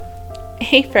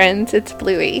Hey friends, it's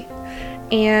Bluey,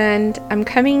 and I'm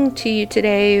coming to you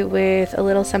today with a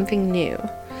little something new.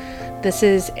 This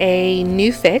is a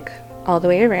new fic all the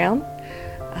way around,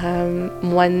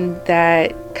 one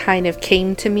that kind of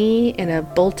came to me in a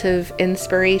bolt of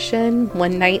inspiration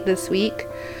one night this week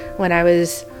when I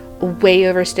was way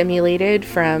overstimulated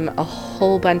from a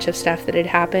whole bunch of stuff that had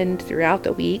happened throughout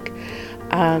the week.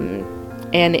 And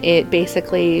it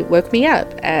basically woke me up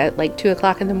at like 2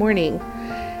 o'clock in the morning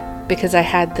because I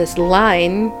had this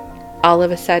line all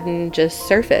of a sudden just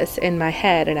surface in my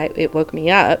head, and it woke me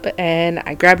up, and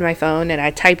I grabbed my phone and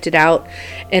I typed it out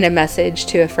in a message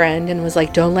to a friend and was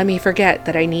like, don't let me forget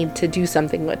that I need to do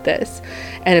something with this.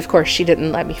 And of course she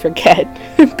didn't let me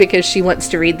forget because she wants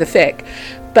to read the fic.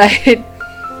 But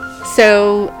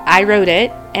so I wrote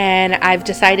it, and I've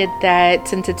decided that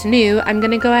since it's new, I'm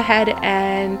going to go ahead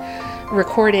and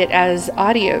record it as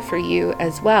audio for you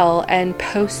as well and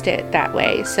post it that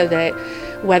way, so that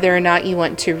whether or not you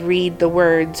want to read the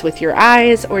words with your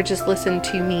eyes or just listen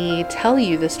to me tell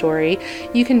you the story,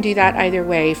 you can do that either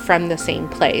way from the same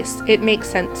place. It makes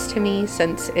sense to me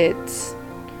since it's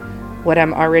what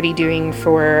I'm already doing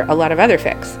for a lot of other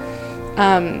fics.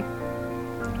 I'm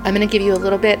going to give you a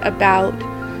little bit about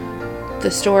the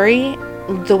story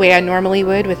the way I normally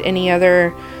would with any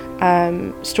other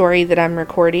story that I'm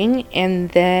recording, and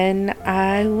then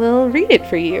I will read it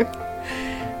for you.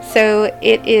 So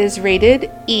it is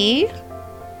rated E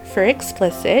for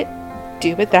explicit.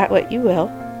 Do with that what you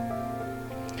will.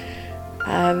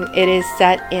 It is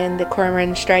set in the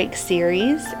Cormoran Strike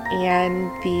series,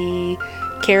 and the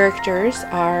characters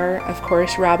are, of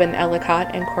course, Robin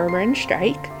Ellicott and Cormoran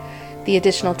Strike. The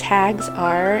additional tags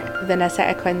are Vanessa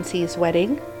Equency's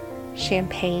wedding,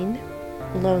 champagne,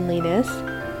 loneliness,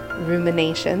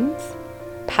 ruminations,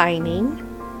 pining,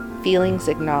 feelings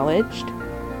acknowledged,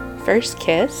 first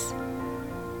kiss,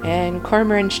 and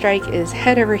Cormoran Strike is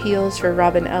head over heels for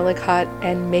Robin Ellicott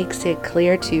and makes it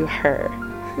clear to her.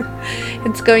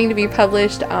 It's going to be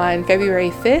published on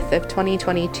February 5th of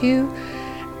 2022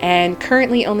 and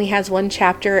currently only has one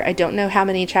chapter. I don't know how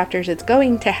many chapters it's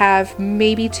going to have,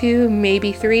 maybe 2,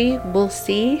 maybe 3, we'll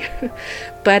see.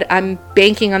 But I'm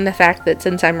banking on the fact that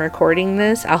since I'm recording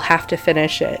this, I'll have to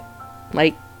finish it.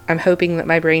 Like, I'm hoping that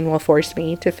my brain will force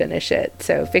me to finish it,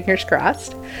 so fingers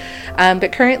crossed.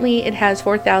 But currently it has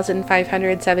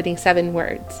 4,577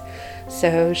 words,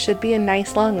 so should be a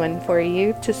nice long one for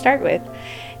you to start with.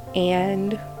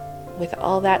 And with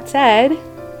all that said,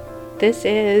 this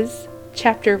is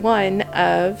Chapter 1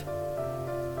 of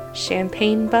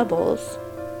Champagne Bubbles.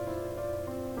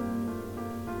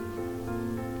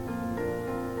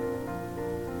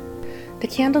 The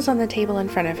candles on the table in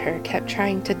front of her kept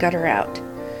trying to gut her out,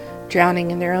 drowning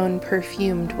in their own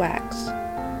perfumed wax.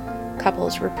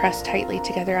 Couples were pressed tightly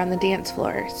together on the dance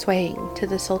floor, swaying to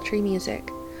the sultry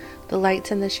music. The lights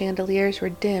in the chandeliers were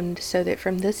dimmed so that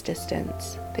from this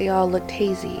distance they all looked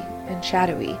hazy and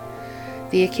shadowy,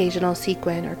 the occasional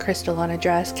sequin or crystal on a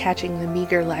dress catching the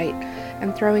meager light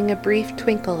and throwing a brief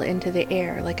twinkle into the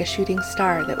air like a shooting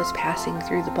star that was passing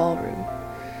through the ballroom.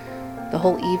 The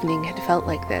whole evening had felt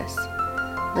like this,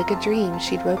 like a dream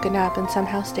she'd woken up and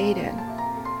somehow stayed in.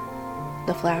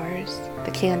 The flowers,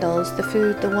 the candles, the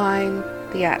food, the wine,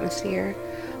 the atmosphere,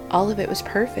 all of it was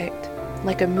perfect,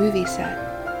 like a movie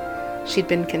set. She'd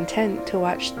been content to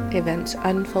watch events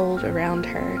unfold around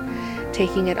her,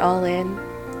 taking it all in,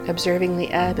 observing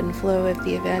the ebb and flow of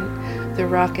the event, the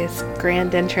raucous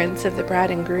grand entrance of the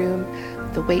bride and groom,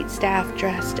 the waitstaff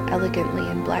dressed elegantly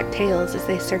in black tails as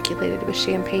they circulated with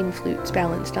champagne flutes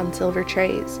balanced on silver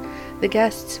trays, the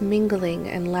guests mingling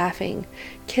and laughing,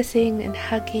 kissing and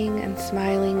hugging and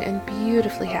smiling and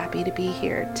beautifully happy to be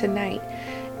here tonight,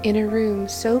 in a room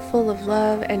so full of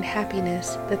love and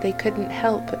happiness that they couldn't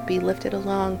help but be lifted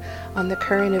along on the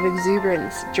current of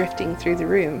exuberance drifting through the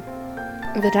room.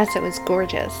 Vanessa was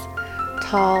gorgeous,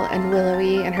 tall and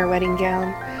willowy in her wedding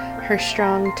gown, her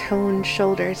strong toned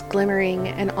shoulders glimmering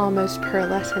and almost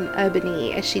pearlescent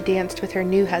ebony as she danced with her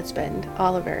new husband,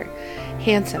 Oliver,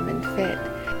 handsome and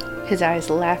fit, his eyes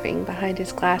laughing behind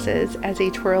his glasses as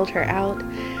he twirled her out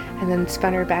and then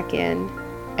spun her back in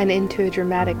and into a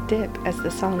dramatic dip as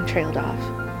the song trailed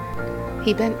off.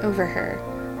 He bent over her,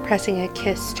 pressing a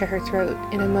kiss to her throat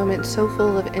in a moment so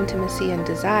full of intimacy and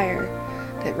desire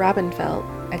that Robin felt,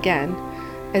 again,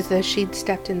 as though she'd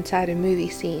stepped inside a movie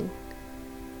scene.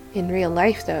 In real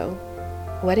life, though,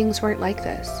 weddings weren't like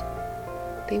this.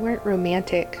 They weren't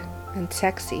romantic and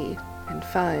sexy and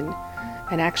fun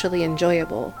and actually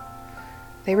enjoyable.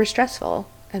 They were stressful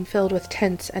and filled with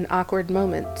tense and awkward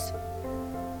moments.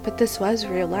 But this was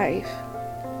real life,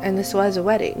 and this was a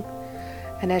wedding,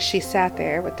 And as she sat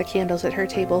there, with the candles at her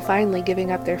table finally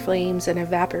giving up their flames and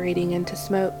evaporating into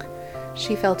smoke,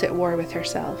 she felt at war with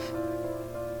herself.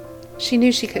 She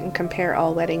knew she couldn't compare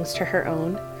all weddings to her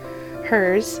own.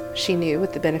 Hers, she knew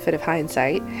with the benefit of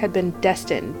hindsight, had been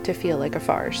destined to feel like a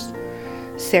farce.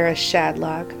 Sarah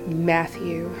Shadlock,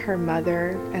 Matthew, her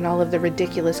mother, and all of the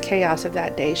ridiculous chaos of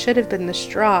that day should have been the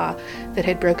straw that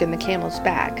had broken the camel's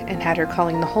back and had her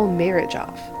calling the whole marriage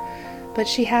off. But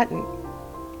she hadn't.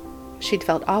 She'd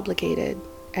felt obligated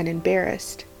and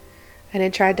embarrassed, and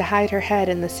had tried to hide her head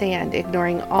in the sand,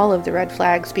 ignoring all of the red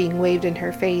flags being waved in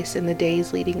her face in the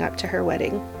days leading up to her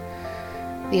wedding.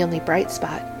 The only bright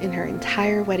spot in her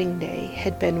entire wedding day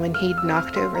had been when he'd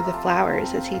knocked over the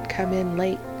flowers as he'd come in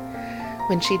late,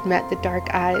 when she'd met the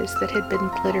dark eyes that had been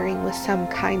glittering with some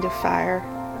kind of fire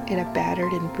in a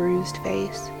battered and bruised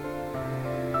face.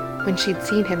 When she'd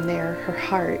seen him there, her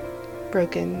heart,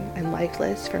 broken and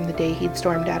lifeless from the day he'd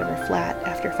stormed out of her flat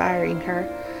after firing her,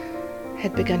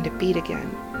 had begun to beat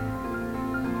again.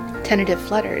 Tentative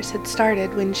flutters had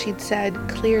started when she'd said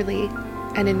clearly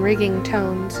and in ringing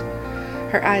tones,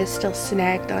 her eyes still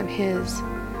snagged on his,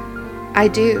 "I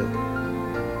do,"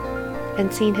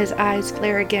 and seen his eyes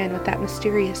flare again with that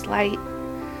mysterious light.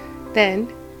 Then,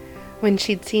 when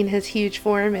she'd seen his huge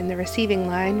form in the receiving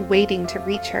line waiting to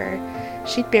reach her,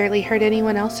 she'd barely heard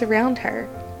anyone else around her,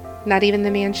 not even the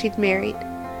man she'd married.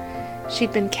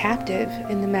 She'd been captive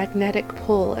in the magnetic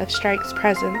pull of Strike's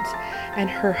presence, and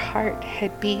her heart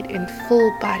had beat in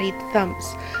full-bodied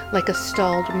thumps like a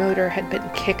stalled motor had been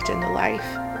kicked into life.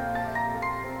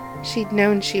 She'd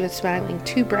known she was smiling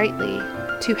too brightly,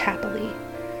 too happily,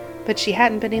 but she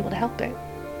hadn't been able to help it.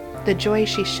 The joy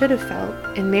she should have felt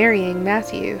in marrying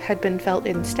Matthew had been felt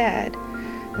instead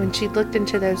when she looked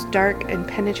into those dark and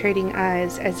penetrating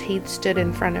eyes as he'd stood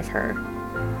in front of her.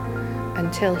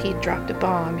 Until he'd dropped a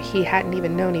bomb he hadn't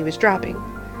even known he was dropping.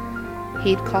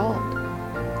 He'd called.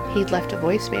 He'd left a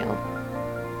voicemail.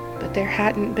 But there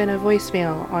hadn't been a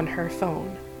voicemail on her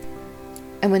phone.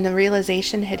 And when the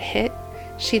realization had hit,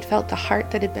 she'd felt the heart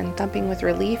that had been thumping with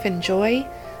relief and joy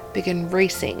begin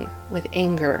racing with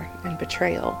anger and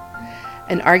betrayal.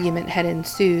 An argument had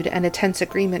ensued and a tense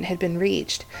agreement had been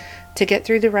reached to get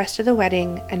through the rest of the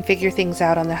wedding and figure things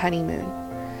out on the honeymoon.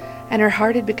 And her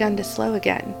heart had begun to slow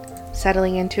again,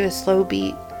 settling into a slow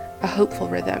beat, a hopeful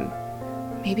rhythm.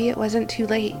 Maybe it wasn't too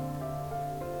late.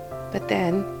 But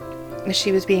then, as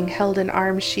she was being held in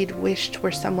arms she'd wished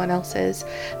were someone else's,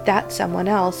 that someone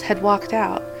else had walked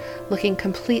out, looking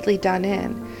completely done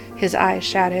in, his eyes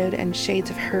shadowed and shades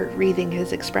of hurt wreathing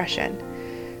his expression.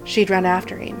 She'd run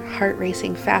after him, heart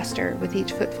racing faster with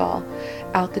each footfall,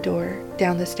 out the door,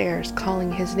 down the stairs,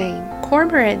 calling his name.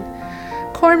 "Cormoran!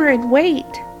 Cormoran, wait!"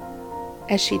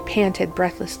 As she'd panted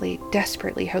breathlessly,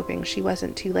 desperately hoping she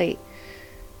wasn't too late.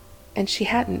 And she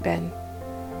hadn't been.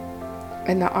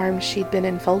 And the arms she'd been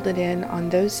enfolded in on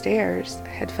those stairs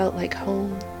had felt like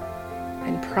home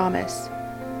and promise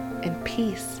and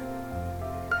peace.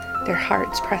 Their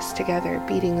hearts pressed together,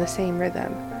 beating the same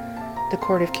rhythm. The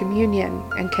cord of communion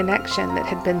and connection that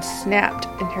had been snapped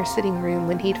in her sitting room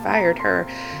when he'd fired her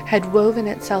had woven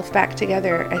itself back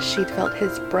together as she'd felt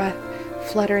his breath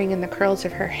fluttering in the curls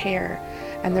of her hair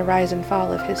and the rise and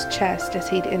fall of his chest as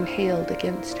he'd inhaled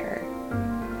against her.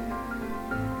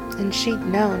 And she'd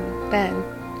known then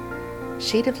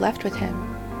she'd have left with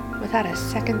him without a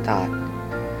second thought.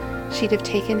 She'd have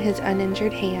taken his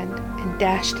uninjured hand and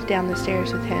dashed down the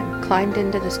stairs with him, climbed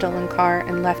into the stolen car,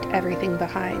 and left everything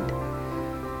behind.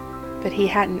 But he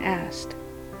hadn't asked,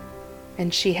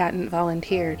 and she hadn't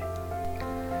volunteered.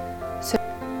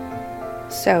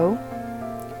 So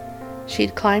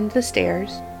she'd climbed the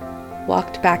stairs,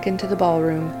 walked back into the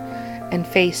ballroom, and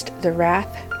faced the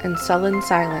wrath and sullen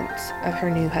silence of her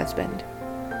new husband.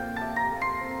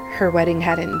 Her wedding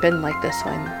hadn't been like this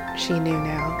one, she knew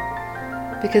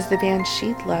now, because the man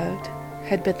she'd loved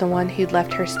had been the one who'd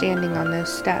left her standing on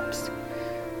those steps,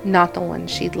 not the one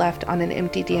she'd left on an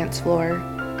empty dance floor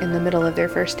in the middle of their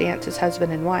first dance as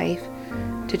husband and wife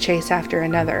to chase after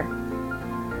another.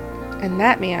 And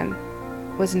that man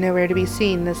was nowhere to be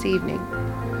seen this evening.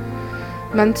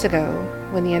 Months ago,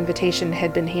 when the invitation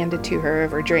had been handed to her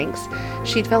over drinks,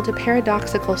 she'd felt a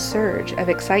paradoxical surge of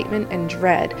excitement and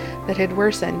dread that had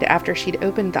worsened after she'd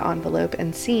opened the envelope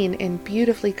and seen in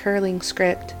beautifully curling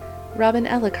script, Robin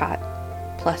Ellicott,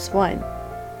 +1,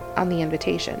 on the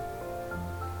invitation.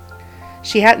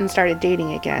 She hadn't started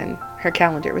dating again. Her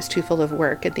calendar was too full of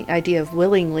work, and the idea of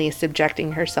willingly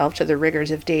subjecting herself to the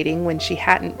rigors of dating when she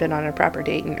hadn't been on a proper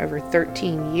date in over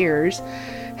 13 years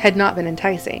had not been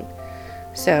enticing.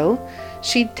 So,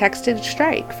 She'd texted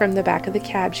Strike from the back of the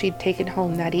cab she'd taken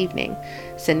home that evening,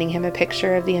 sending him a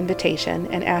picture of the invitation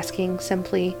and asking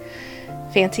simply,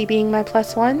 "Fancy being my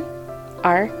 +1?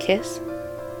 R. Kiss?"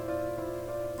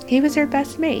 He was her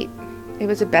best mate. It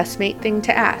was a best mate thing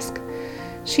to ask.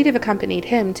 She'd have accompanied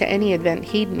him to any event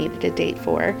he'd needed a date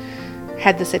for,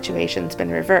 had the situations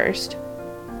been reversed.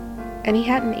 And he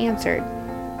hadn't answered.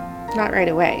 Not right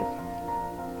away.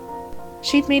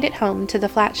 She'd made it home to the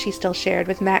flat she still shared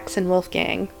with Max and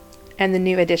Wolfgang, and the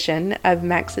new addition of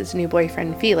Max's new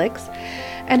boyfriend Felix,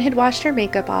 and had washed her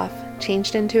makeup off,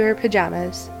 changed into her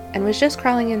pajamas, and was just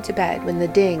crawling into bed when the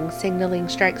ding signaling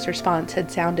Strike's response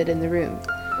had sounded in the room.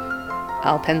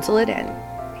 "I'll pencil it in,"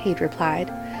 he'd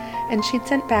replied, and she'd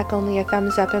sent back only a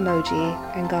thumbs-up emoji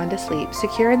and gone to sleep,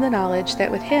 secure in the knowledge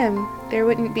that with him there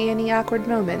wouldn't be any awkward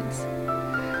moments.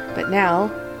 But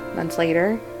now, months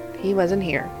later, he wasn't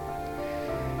here.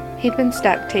 He'd been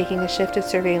stuck taking a shift of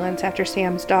surveillance after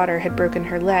Sam's daughter had broken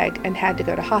her leg and had to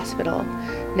go to hospital.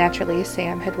 Naturally,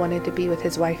 Sam had wanted to be with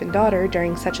his wife and daughter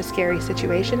during such a scary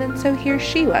situation, and so here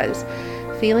she was,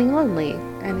 feeling lonely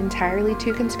and entirely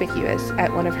too conspicuous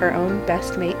at one of her own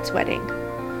best mates' wedding.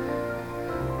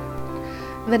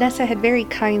 Vanessa had very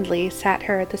kindly sat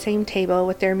her at the same table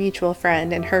with their mutual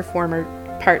friend and her former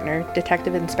partner,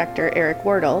 Detective Inspector Eric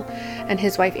Wardle, and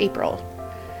his wife April.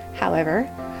 However,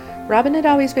 Robin had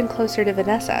always been closer to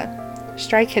Vanessa.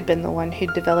 Strike had been the one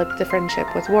who'd developed the friendship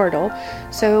with Wardle,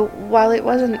 so while it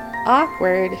wasn't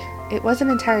awkward, it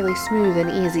wasn't entirely smooth and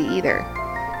easy either.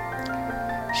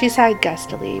 She sighed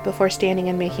gustily before standing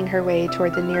and making her way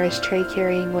toward the nearest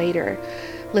tray-carrying waiter,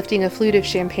 lifting a flute of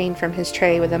champagne from his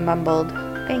tray with a mumbled,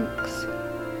 "Thanks,"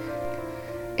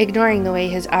 ignoring the way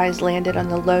his eyes landed on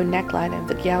the low neckline of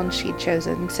the gown she'd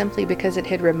chosen simply because it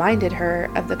had reminded her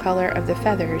of the color of the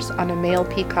feathers on a male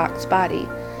peacock's body.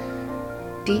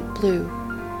 Deep blue,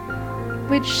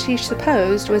 which she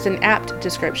supposed was an apt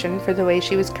description for the way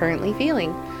she was currently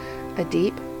feeling. A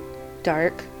deep,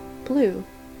 dark blue.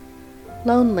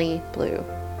 Lonely blue.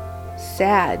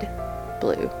 Sad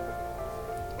blue.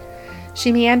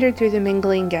 She meandered through the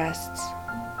mingling guests,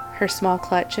 her small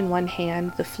clutch in one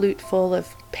hand, the flute full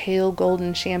of pale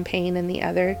golden champagne in the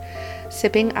other,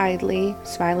 sipping idly,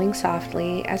 smiling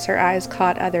softly as her eyes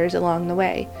caught others along the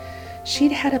way.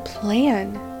 She'd had a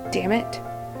plan, damn it.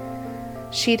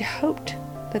 She'd hoped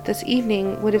that this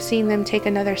evening would have seen them take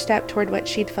another step toward what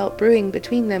she'd felt brewing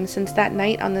between them since that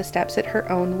night on the steps at her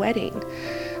own wedding.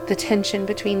 The tension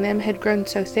between them had grown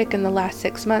so thick in the last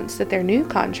 6 months that their new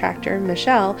contractor,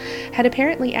 Michelle, had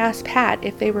apparently asked Pat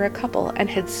if they were a couple and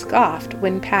had scoffed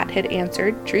when Pat had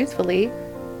answered, truthfully,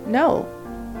 no.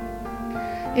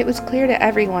 It was clear to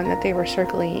everyone that they were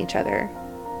circling each other,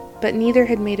 but neither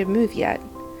had made a move yet,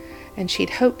 and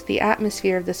she'd hoped the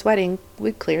atmosphere of this wedding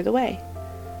would clear the way.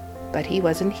 But he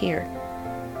wasn't here.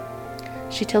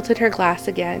 She tilted her glass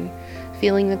again,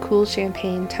 feeling the cool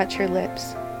champagne touch her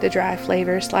lips, the dry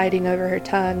flavor sliding over her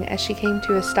tongue as she came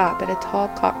to a stop at a tall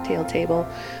cocktail table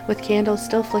with candles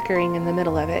still flickering in the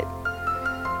middle of it.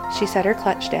 She set her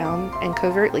clutch down and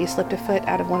covertly slipped a foot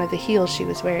out of one of the heels she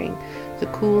was wearing, the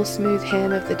cool, smooth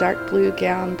hem of the dark blue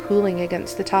gown pooling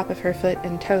against the top of her foot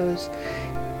and toes,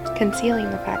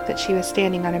 concealing the fact that she was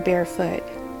standing on a bare foot,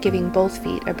 giving both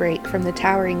feet a break from the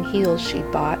towering heels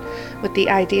she'd bought, with the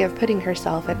idea of putting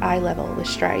herself at eye level with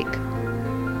Strike.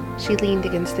 She leaned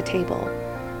against the table,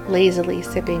 lazily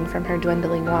sipping from her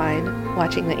dwindling wine,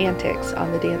 watching the antics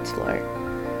on the dance floor.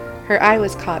 Her eye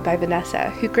was caught by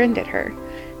Vanessa, who grinned at her,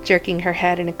 jerking her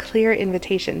head in a clear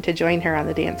invitation to join her on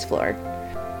the dance floor.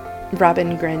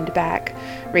 Robin grinned back,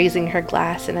 raising her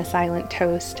glass in a silent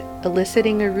toast,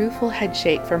 eliciting a rueful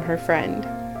headshake from her friend.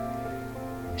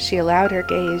 She allowed her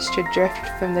gaze to drift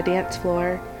from the dance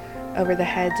floor, over the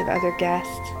heads of other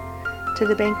guests, to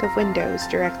the bank of windows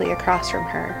directly across from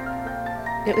her.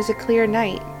 It was a clear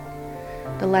night.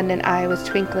 The London Eye was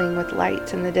twinkling with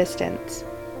lights in the distance,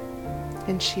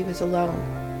 and she was alone.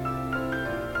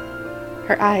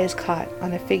 Her eyes caught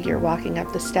on a figure walking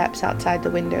up the steps outside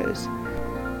the windows.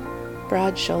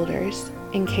 Broad shoulders,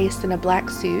 encased in a black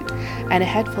suit, and a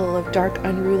head full of dark,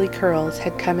 unruly curls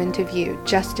had come into view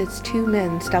just as 2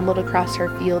 men stumbled across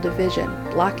her field of vision,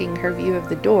 blocking her view of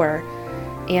the door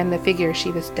and the figure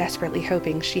she was desperately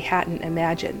hoping she hadn't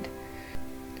imagined.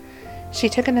 She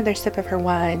took another sip of her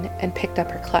wine and picked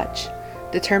up her clutch,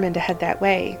 determined to head that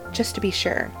way, just to be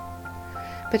sure.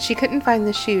 But she couldn't find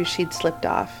the shoe she'd slipped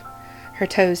off. Her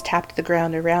toes tapped the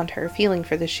ground around her, feeling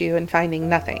for the shoe and finding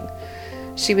nothing.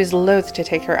 She was loath to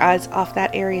take her eyes off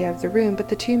that area of the room, but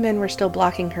the 2 men were still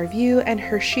blocking her view, and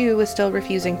her shoe was still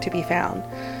refusing to be found.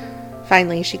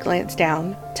 Finally, she glanced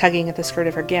down, tugging at the skirt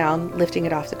of her gown, lifting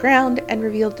it off the ground, and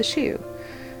revealed the shoe,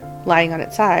 lying on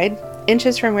its side,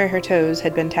 inches from where her toes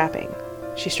had been tapping.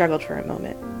 She struggled for a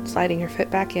moment, sliding her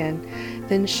foot back in,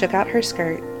 then shook out her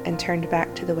skirt and turned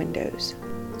back to the windows.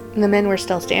 The men were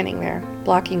still standing there,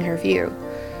 blocking her view.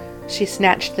 She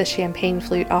snatched the champagne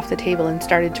flute off the table and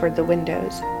started toward the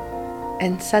windows.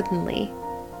 And suddenly,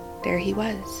 there he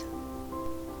was.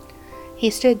 He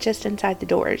stood just inside the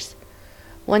doors,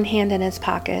 one hand in his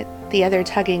pocket, the other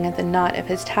tugging at the knot of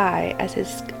his tie as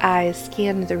his eyes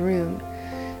scanned the room,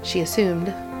 she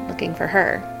assumed, looking for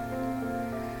her.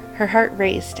 Her heart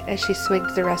raced as she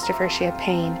swigged the rest of her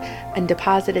champagne and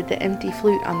deposited the empty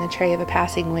flute on the tray of a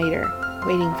passing waiter,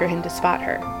 waiting for him to spot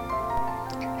her.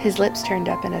 His lips turned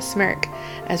up in a smirk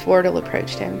as Wardle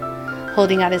approached him,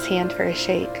 holding out his hand for a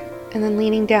shake, and then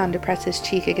leaning down to press his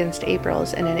cheek against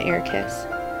April's in an air kiss.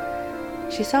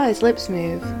 She saw his lips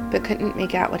move, but couldn't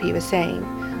make out what he was saying,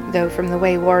 though from the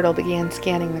way Wardle began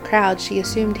scanning the crowd, she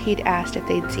assumed he'd asked if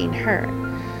they'd seen her.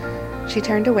 She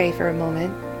turned away for a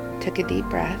moment, took a deep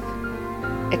breath,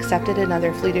 accepted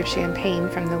another flute of champagne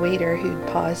from the waiter who'd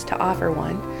paused to offer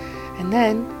one, and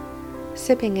then,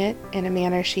 sipping it in a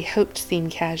manner she hoped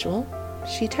seemed casual,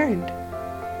 she turned.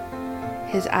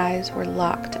 His eyes were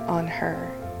locked on her.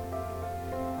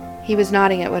 He was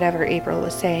nodding at whatever April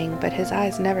was saying, but his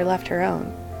eyes never left her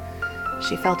own.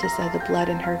 She felt as though the blood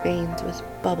in her veins was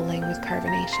bubbling with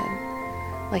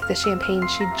carbonation, like the champagne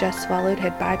she'd just swallowed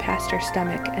had bypassed her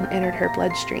stomach and entered her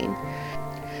bloodstream,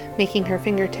 making her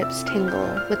fingertips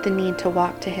tingle with the need to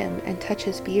walk to him and touch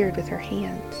his beard with her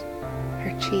hands,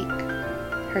 her cheek,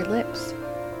 her lips.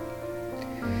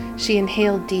 She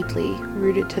inhaled deeply,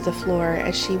 rooted to the floor,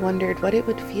 as she wondered what it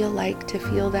would feel like to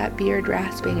feel that beard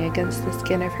rasping against the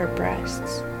skin of her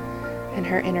breasts and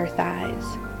her inner thighs.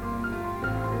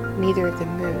 Neither of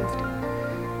them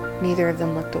moved. Neither of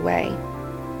them looked away.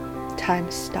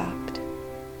 Time stopped.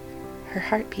 Her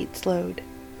heartbeat slowed.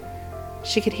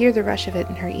 She could hear the rush of it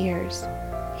in her ears.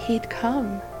 He'd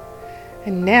come,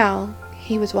 and now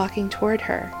he was walking toward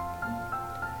her.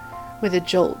 With a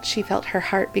jolt, she felt her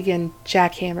heart begin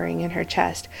jackhammering in her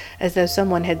chest, as though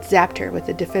someone had zapped her with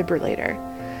a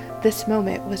defibrillator. This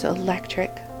moment was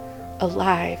electric,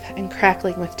 alive and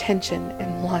crackling with tension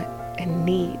and want and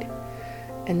need.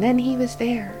 And then he was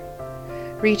there,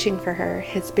 reaching for her,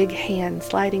 his big hand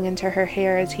sliding into her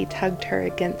hair as he tugged her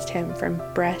against him from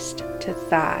breast to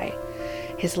thigh.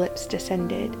 His lips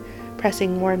descended,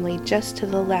 pressing warmly just to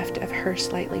the left of her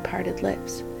slightly parted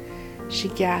lips. She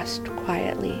gasped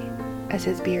quietly as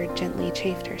his beard gently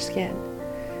chafed her skin.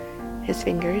 His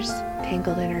fingers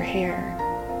tangled in her hair.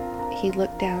 He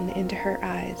looked down into her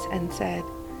eyes and said,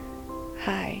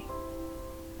 "Hi."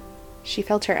 She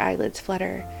felt her eyelids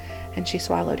flutter, and she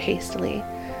swallowed hastily.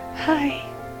 "Hi."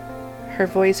 Her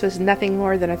voice was nothing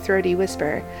more than a throaty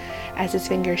whisper as his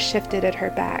fingers shifted at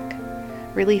her back,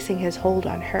 releasing his hold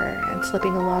on her and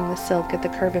slipping along the silk at the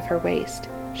curve of her waist.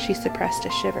 She suppressed a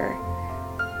shiver.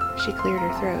 She cleared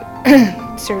her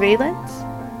throat. "Surveillance?"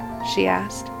 she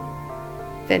asked.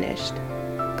 "Finished.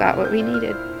 Got what we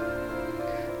needed."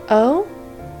 "Oh?"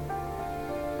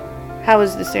 "How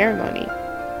was the ceremony?"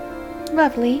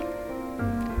 "Lovely."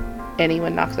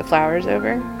 "Anyone knock the flowers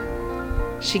over?"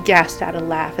 She gasped out a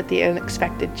laugh at the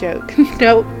unexpected joke.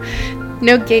 "Nope.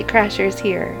 No gatecrashers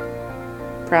here."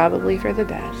 "Probably for the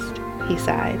best," he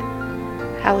sighed.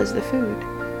 "How was the food?"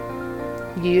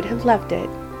 "You'd have loved it."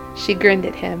 She grinned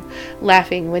at him,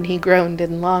 laughing when he groaned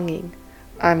in longing.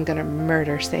 "I'm gonna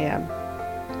murder Sam."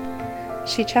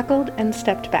 She chuckled and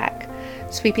stepped back,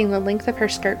 sweeping the length of her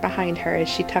skirt behind her as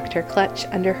she tucked her clutch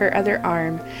under her other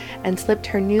arm and slipped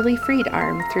her newly freed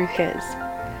arm through his.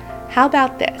 "How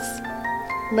about this?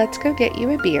 Let's go get you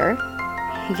a beer."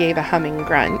 He gave a humming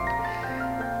grunt.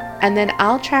 "And then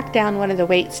I'll track down one of the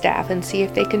wait staff and see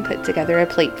if they can put together a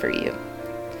plate for you."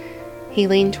 He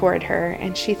leaned toward her,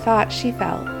 and she thought she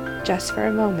felt, just for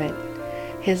a moment,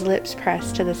 his lips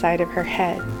pressed to the side of her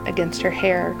head against her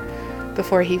hair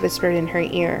before he whispered in her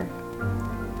ear,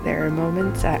 "There are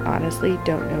moments I honestly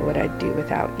don't know what I'd do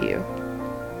without you."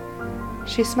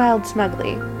 She smiled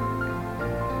smugly.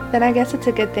 "Then I guess it's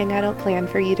a good thing I don't plan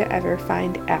for you to ever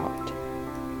find out."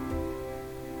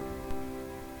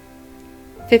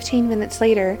 15 minutes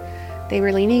later, they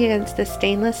were leaning against the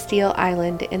stainless steel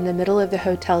island in the middle of the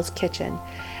hotel's kitchen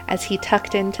as he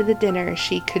tucked into the dinner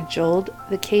she cajoled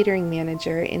the catering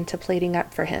manager into plating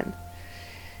up for him.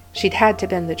 She'd had to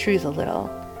bend the truth a little,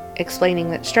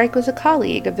 explaining that Strike was a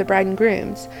colleague of the bride and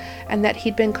groom's, and that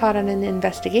he'd been caught on an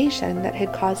investigation that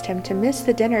had caused him to miss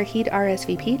the dinner he'd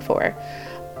RSVP'd for,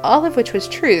 all of which was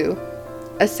true,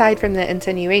 aside from the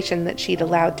insinuation that she'd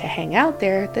allowed to hang out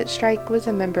there, that Strike was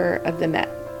a member of the Met.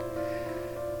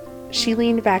 She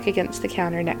leaned back against the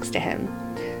counter next to him,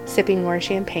 sipping more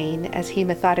champagne as he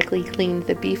methodically cleaned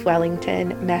the beef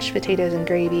Wellington, mashed potatoes and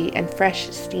gravy, and fresh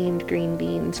steamed green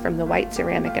beans from the white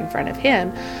ceramic in front of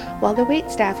him, while the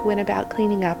waitstaff went about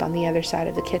cleaning up on the other side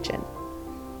of the kitchen.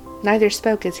 Neither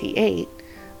spoke as he ate,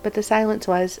 but the silence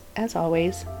was, as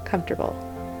always, comfortable.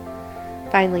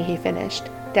 Finally he finished,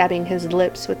 dabbing his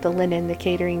lips with the linen the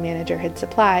catering manager had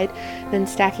supplied, then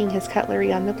stacking his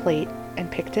cutlery on the plate,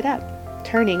 and picked it up,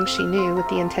 turning, she knew, with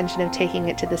the intention of taking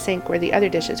it to the sink where the other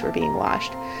dishes were being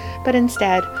washed. But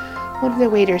instead, one of the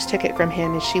waiters took it from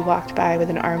him as she walked by with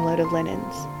an armload of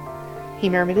linens. He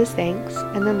murmured his thanks,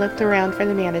 and then looked around for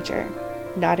the manager,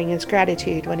 nodding his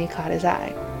gratitude when he caught his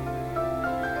eye.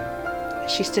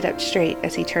 She stood up straight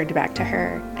as he turned back to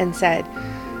her, and said,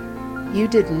 "You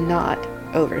did not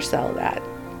oversell that."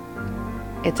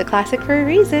 "It's a classic for a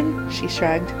reason," she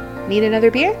shrugged. "Need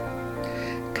another beer?"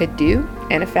 "Could do,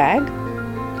 and a fag."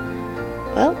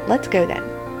 "Well, let's go then."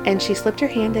 And she slipped her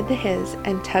hand into his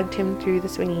and tugged him through the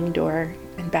swinging door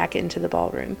and back into the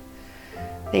ballroom.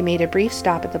 They made a brief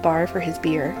stop at the bar for his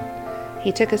beer.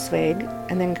 He took a swig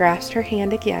and then grasped her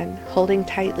hand again, holding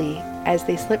tightly as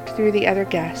they slipped through the other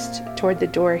guests toward the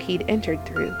door he'd entered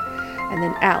through, and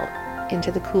then out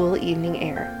into the cool evening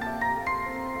air.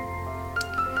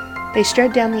 They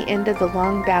strode down the end of the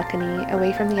long balcony,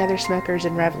 away from the other smokers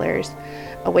and revelers,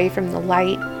 away from the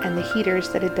light and the heaters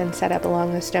that had been set up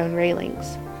along the stone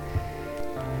railings.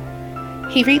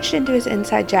 He reached into his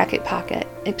inside jacket pocket,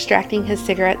 extracting his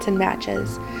cigarettes and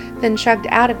matches, then shrugged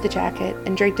out of the jacket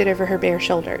and draped it over her bare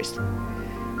shoulders.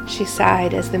 She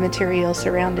sighed as the material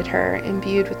surrounded her,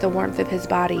 imbued with the warmth of his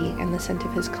body and the scent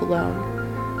of his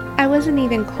cologne. "I wasn't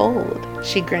even cold,"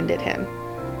 she grinned at him.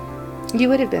 "You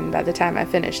would have been by the time I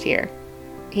finished here."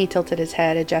 He tilted his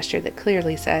head, a gesture that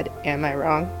clearly said, "Am I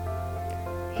wrong?"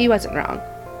 He wasn't wrong.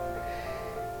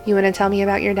 "You want to tell me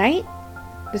about your night?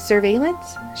 The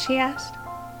surveillance?" she asked.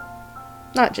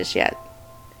 "Not just yet."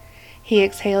 He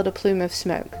exhaled a plume of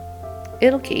smoke.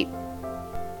 "It'll keep."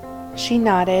 She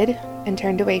nodded and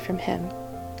turned away from him,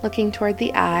 looking toward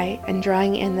the eye and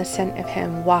drawing in the scent of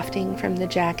him wafting from the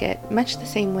jacket, much the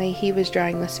same way he was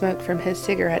drawing the smoke from his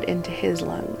cigarette into his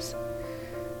lungs.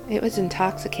 It was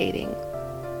intoxicating.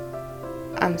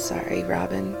 "I'm sorry,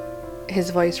 Robin." His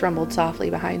voice rumbled softly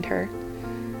behind her.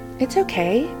 "It's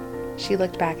okay." She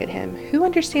looked back at him. "Who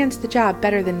understands the job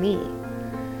better than me?"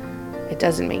 "It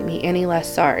doesn't make me any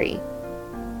less sorry."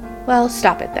 "Well,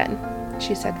 stop it then,"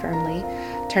 she said firmly,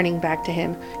 turning back to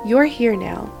him. "You're here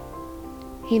now."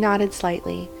 He nodded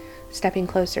slightly, stepping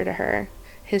closer to her,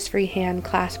 his free hand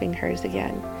clasping hers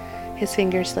again, his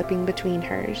fingers slipping between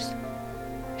hers.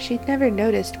 She'd never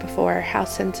noticed before how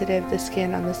sensitive the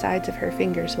skin on the sides of her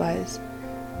fingers was,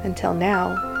 until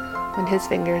now, when his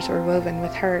fingers were woven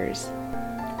with hers.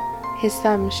 His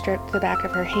thumb stroked the back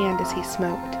of her hand as he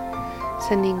smoked,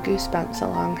 sending goosebumps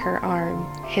along her arm,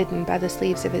 hidden by the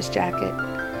sleeves of his jacket.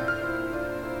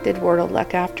 "Did Wardle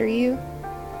look after you?"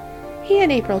 "He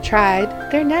and April tried.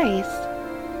 They're nice."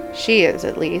 "She is,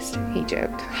 at least," he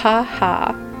joked. "Ha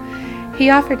ha." "He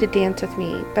offered to dance with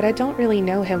me, but I don't really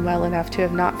know him well enough to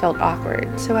have not felt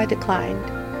awkward, so I declined."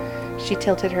 She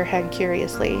tilted her head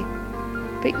curiously.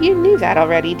 "But you knew that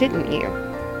already, didn't you?"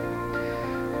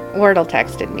 "Wardle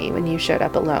texted me when you showed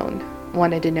up alone.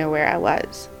 Wanted to know where I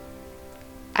was."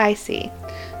 "I see.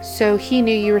 So he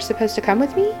knew you were supposed to come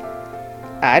with me?"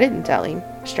 "I didn't tell him,"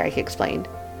 Strike explained.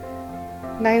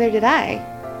 "Neither did I."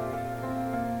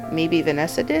 "Maybe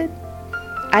Vanessa did?"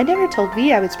 "I never told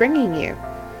V I was bringing you."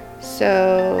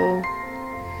 "So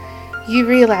you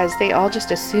realize they all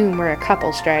just assume we're a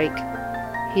couple, Strike?"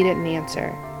 He didn't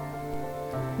answer.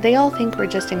 "They all think we're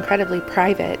just incredibly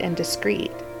private and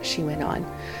discreet," she went on,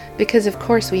 "because of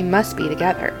course we must be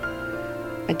together."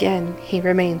 Again, he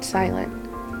remained silent.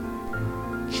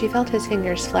 She felt his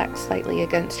fingers flex slightly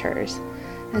against hers,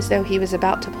 as though he was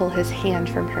about to pull his hand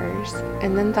from hers,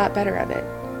 and then thought better of it.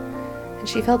 And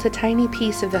she felt a tiny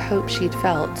piece of the hope she'd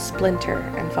felt splinter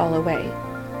and fall away.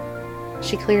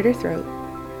 She cleared her throat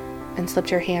and slipped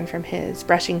her hand from his,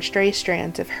 brushing stray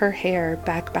strands of her hair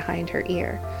back behind her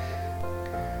ear.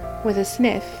 With a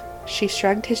sniff, she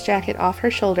shrugged his jacket off her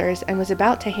shoulders and was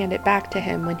about to hand it back to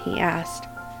him when he asked,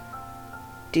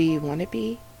 "Do you want to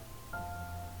be?"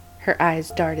 Her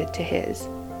eyes darted to his.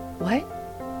 "What?"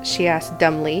 she asked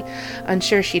dumbly,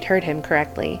 unsure she'd heard him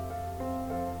correctly.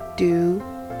 "Do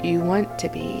you want to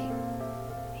be?"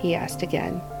 he asked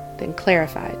again, then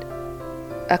clarified.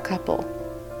 "A couple."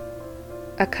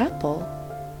 "A couple?"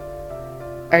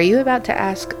 "Are you about to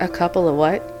ask a couple of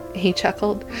what?" He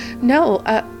chuckled. No,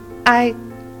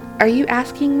 are you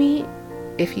asking me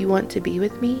if you want to be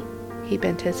with me? He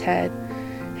bent his head,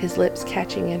 his lips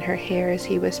catching in her hair as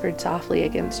he whispered softly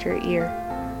against her ear.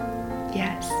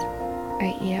 Yes,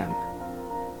 I am.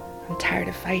 I'm tired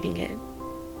of fighting it.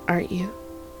 Aren't you?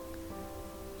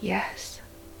 Yes,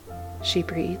 she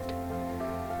breathed.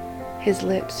 His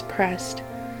lips pressed,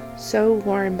 so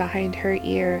warm behind her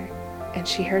ear, and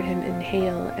she heard him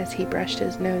inhale as he brushed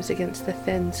his nose against the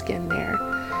thin skin there,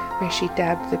 where she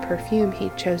dabbed the perfume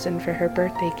he'd chosen for her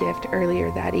birthday gift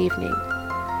earlier that evening.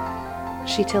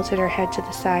 She tilted her head to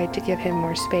the side to give him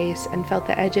more space and felt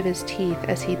the edge of his teeth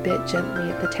as he bit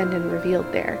gently at the tendon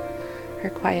revealed there. Her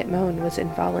quiet moan was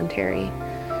involuntary.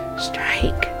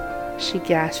 Strike, she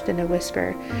gasped in a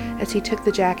whisper as he took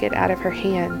the jacket out of her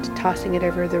hand, tossing it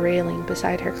over the railing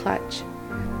beside her clutch.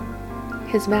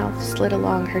 His mouth slid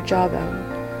along her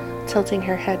jawbone, tilting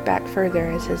her head back further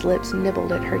as his lips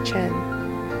nibbled at her chin.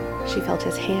 She felt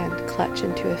his hand clutch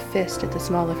into a fist at the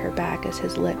small of her back as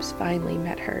his lips finally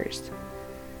met hers.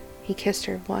 He kissed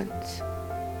her once,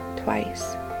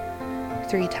 twice,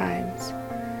 3 times,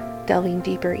 delving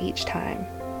deeper each time.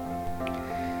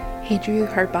 He drew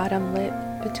her bottom lip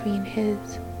between his,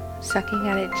 sucking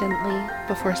at it gently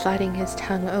before sliding his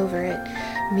tongue over it,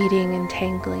 meeting and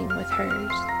tangling with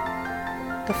hers.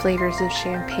 The flavors of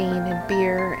champagne and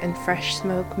beer and fresh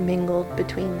smoke mingled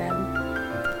between them.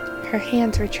 Her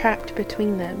hands were trapped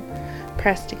between them,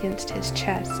 pressed against his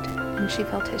chest, and she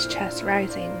felt his chest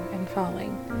rising and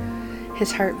falling,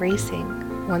 his heart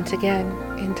racing, once again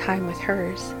in time with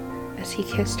hers, as he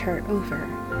kissed her over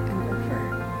and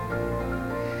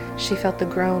over. She felt the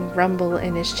groan rumble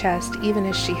in his chest even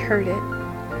as she heard it.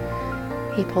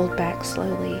 He pulled back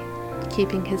slowly,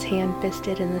 keeping his hand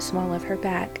fisted in the small of her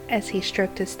back as he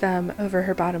stroked his thumb over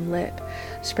her bottom lip,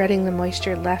 spreading the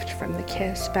moisture left from the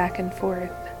kiss back and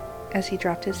forth as he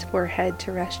dropped his forehead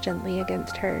to rest gently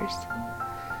against hers.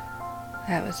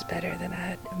 That was better than I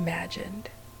had imagined,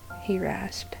 he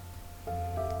rasped.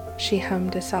 She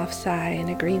hummed a soft sigh in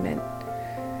agreement.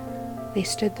 They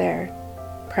stood there,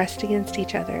 pressed against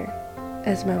each other,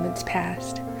 as moments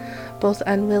passed, both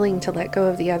unwilling to let go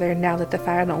of the other now that the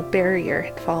final barrier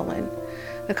had fallen.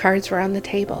 The cards were on the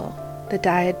table, the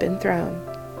die had been thrown,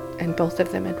 and both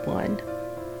of them had won.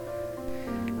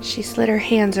 She slid her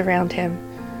hands around him,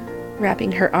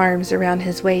 wrapping her arms around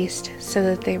his waist so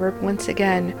that they were once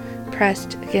again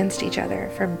pressed against each other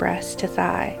from breast to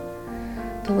thigh.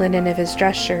 The linen of his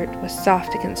dress shirt was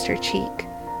soft against her cheek,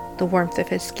 the warmth of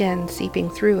his skin seeping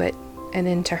through it and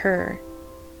into her.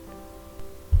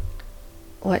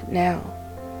 What now?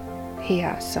 He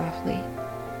asked softly.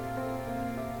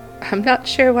 I'm not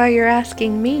sure why you're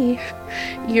asking me.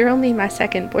 You're only my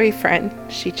second boyfriend,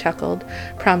 she chuckled,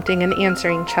 prompting an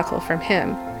answering chuckle from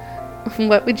him.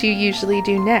 What would you usually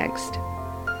do next?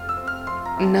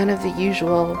 None of the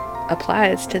usual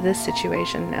applies to this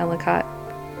situation, Ellicott.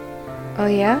 Oh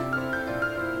yeah?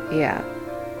 Yeah.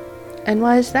 And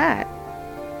why is that?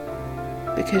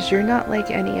 Because you're not like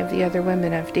any of the other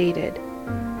women I've dated.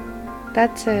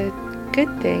 That's a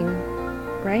good thing,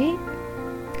 right?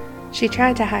 She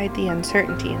tried to hide the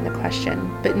uncertainty in the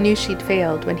question, but knew she'd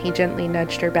failed when he gently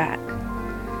nudged her back.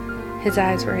 His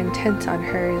eyes were intense on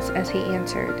hers as he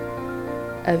answered,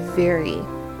 a very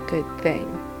good thing.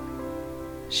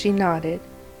 She nodded,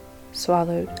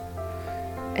 swallowed,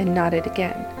 and nodded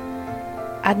again.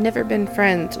 I'd never been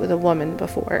friends with a woman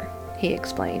before, he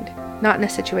explained. Not in a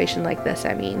situation like this,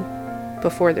 I mean.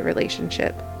 Before the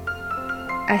relationship.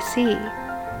 I see.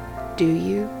 Do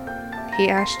you? He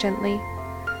asked gently.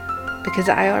 Because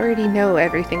I already know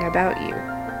everything about you.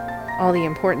 All the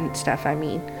important stuff, I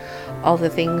mean. All the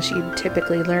things you'd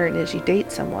typically learn as you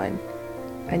date someone.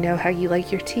 I know how you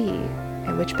like your tea,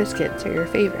 and which biscuits are your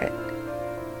favorite.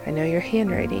 I know your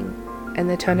handwriting, and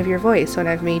the tone of your voice when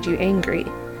I've made you angry.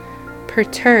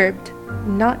 Perturbed,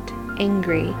 not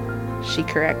angry, she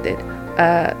corrected.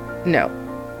 No.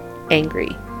 Angry.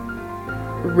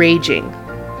 Raging.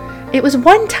 It was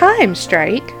one time,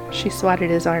 Strike, she swatted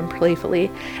his arm playfully,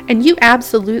 and you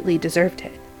absolutely deserved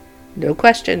it. No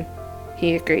question,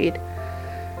 he agreed.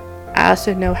 I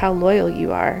also know how loyal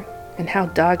you are, and how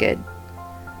dogged.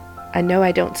 I know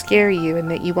I don't scare you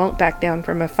and that you won't back down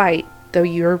from a fight, though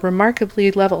you're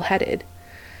remarkably level-headed.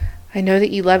 I know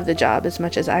that you love the job as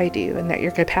much as I do, and that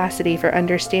your capacity for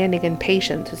understanding and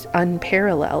patience is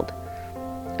unparalleled.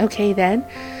 Okay, then.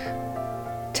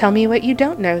 Tell me what you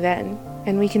don't know, then,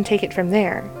 and we can take it from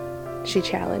there, she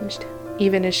challenged,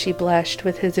 even as she blushed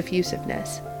with his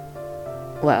effusiveness.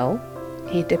 Well,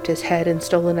 he dipped his head and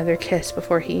stole another kiss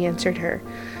before he answered her.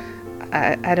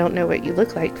 I don't know what you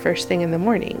look like first thing in the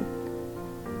morning.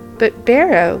 But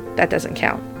Barrow, that doesn't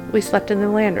count. We slept in the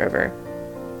Land Rover.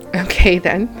 Okay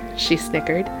then, she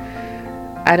snickered.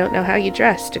 I don't know how you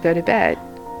dress to go to bed.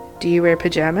 Do you wear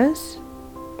pajamas?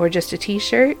 Or just a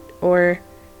t-shirt? Or...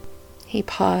 He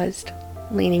paused,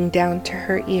 leaning down to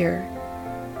her ear.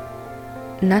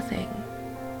 Nothing.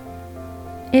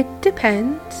 It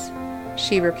depends,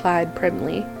 she replied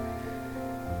primly.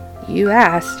 You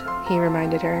asked, he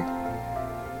reminded her.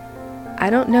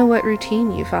 I don't know what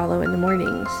routine you follow in the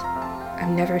mornings. I've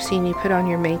never seen you put on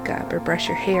your makeup or brush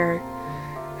your hair.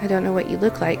 I don't know what you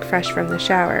look like fresh from the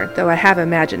shower, though I have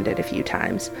imagined it a few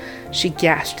times. She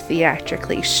gasped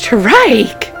theatrically.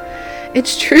 Strike!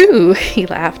 It's true, he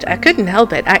laughed. I couldn't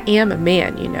help it. I am a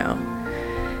man, you know.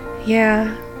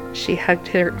 Yeah, she hugged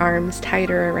her arms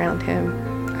tighter around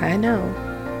him. I know.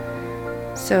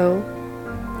 So,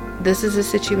 this is a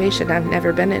situation I've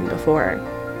never been in before.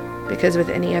 Because with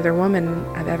any other woman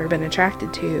I've ever been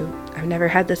attracted to, I've never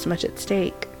had this much at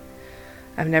stake.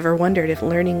 I've never wondered if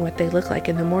learning what they look like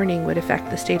in the morning would affect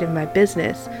the state of my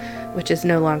business, which is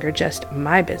no longer just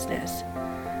my business.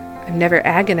 I've never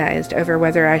agonized over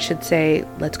whether I should say,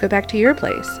 let's go back to your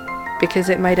place, because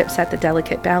it might upset the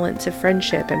delicate balance of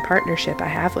friendship and partnership I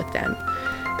have with them,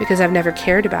 because I've never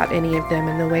cared about any of them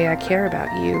in the way I care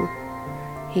about you.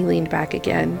 He leaned back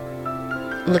again,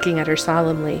 looking at her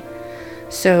solemnly.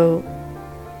 So,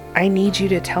 I need you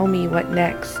to tell me what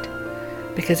next,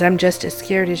 because I'm just as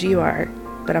scared as you are,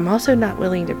 but I'm also not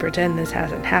willing to pretend this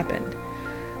hasn't happened.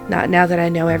 Not now that I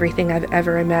know everything I've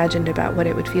ever imagined about what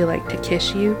it would feel like to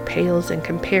kiss you pales in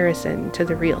comparison to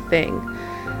the real thing,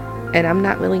 and I'm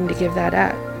not willing to give that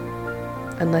up,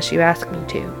 unless you ask me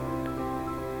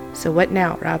to. So what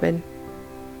now, Robin?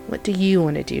 What do you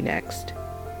want to do next?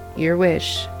 Your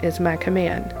wish is my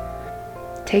command.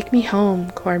 Take me home,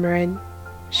 Cormoran.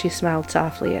 She smiled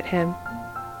softly at him.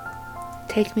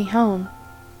 Take me home,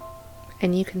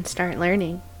 and you can start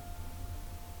learning.